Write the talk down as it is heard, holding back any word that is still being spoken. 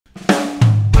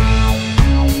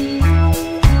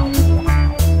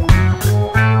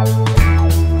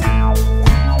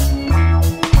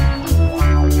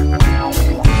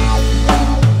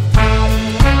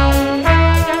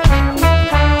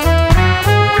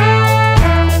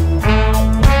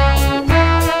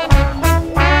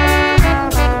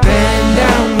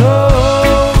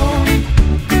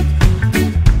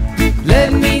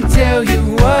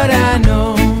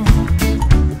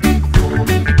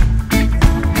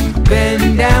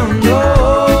bend down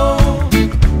low.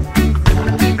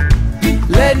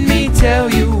 Let me tell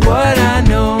you what I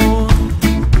know.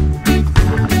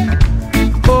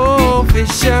 Oh,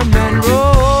 fisherman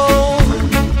roll.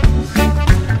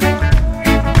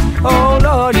 Oh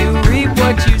Lord, you reap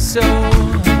what you sow,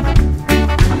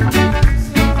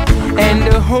 and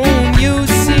the home you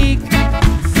seek,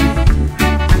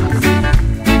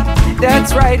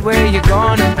 that's right where you're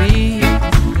gonna be.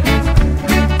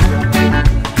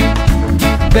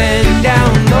 Bend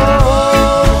down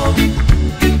low.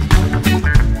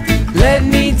 Let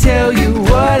me tell you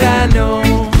what I know.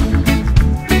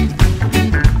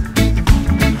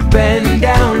 Bend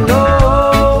down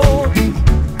low.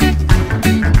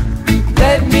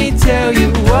 Let me tell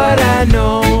you what I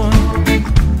know.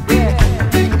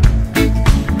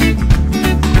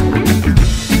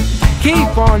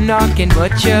 Keep on knocking,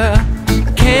 but you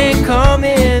can't come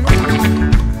in.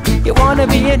 You wanna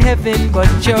be in heaven, but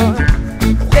you're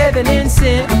living in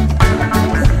sin.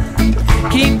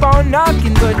 Keep on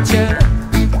knocking, but you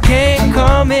can't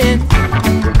come in.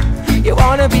 You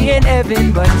wanna be in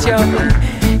heaven, but you're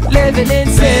living in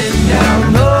sin.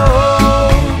 Down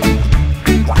low.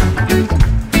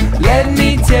 Let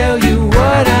me tell you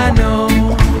what I know.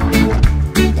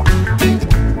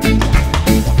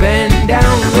 Bend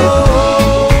down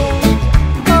low.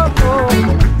 Oh, oh.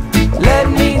 Let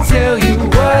me tell you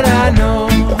what I know.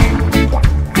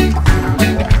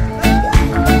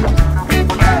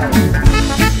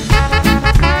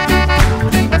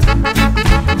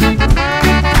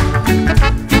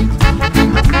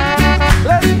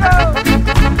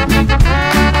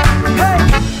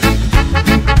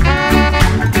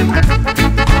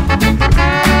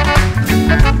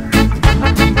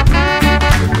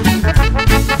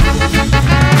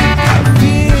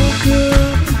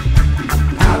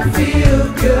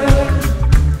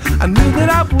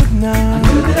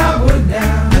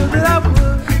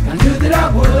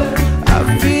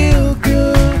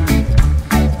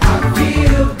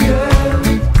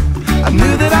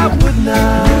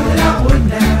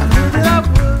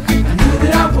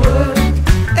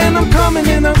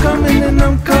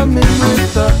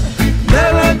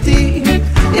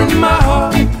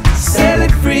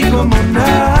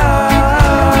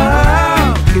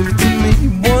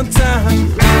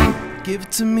 Give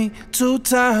it to me 2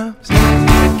 times.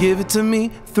 Give it to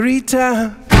me 3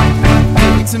 times.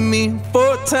 Give it to me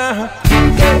 4 times.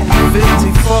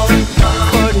 54,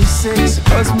 46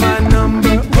 was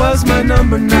my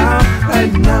number now.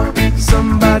 Right now,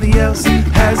 somebody else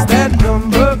has that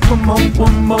number. Come on,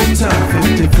 one more time.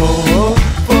 54,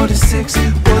 46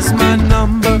 was my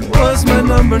number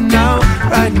now.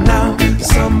 Right now,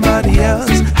 somebody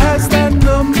else has that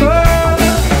number.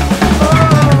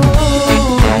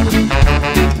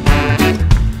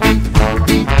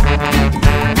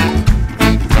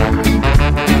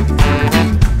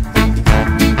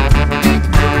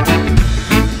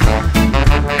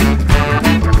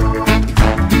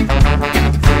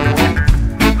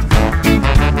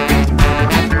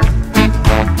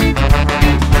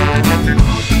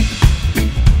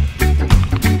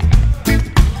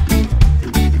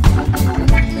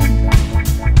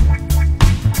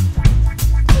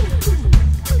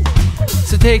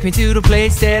 Take me to the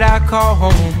place that I call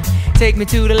home. Take me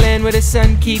to the land where the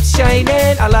sun keeps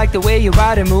shining. I like the way your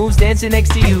body moves, dancing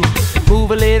next to you.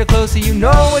 Move a little closer, you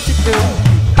know what to do.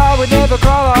 I would never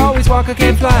crawl, I always walk, I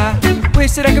can't fly.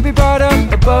 Wish that I could be brought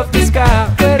up above the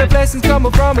sky, where the blessings come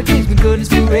from. It gives me good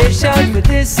inspiration for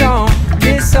this song,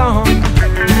 this song.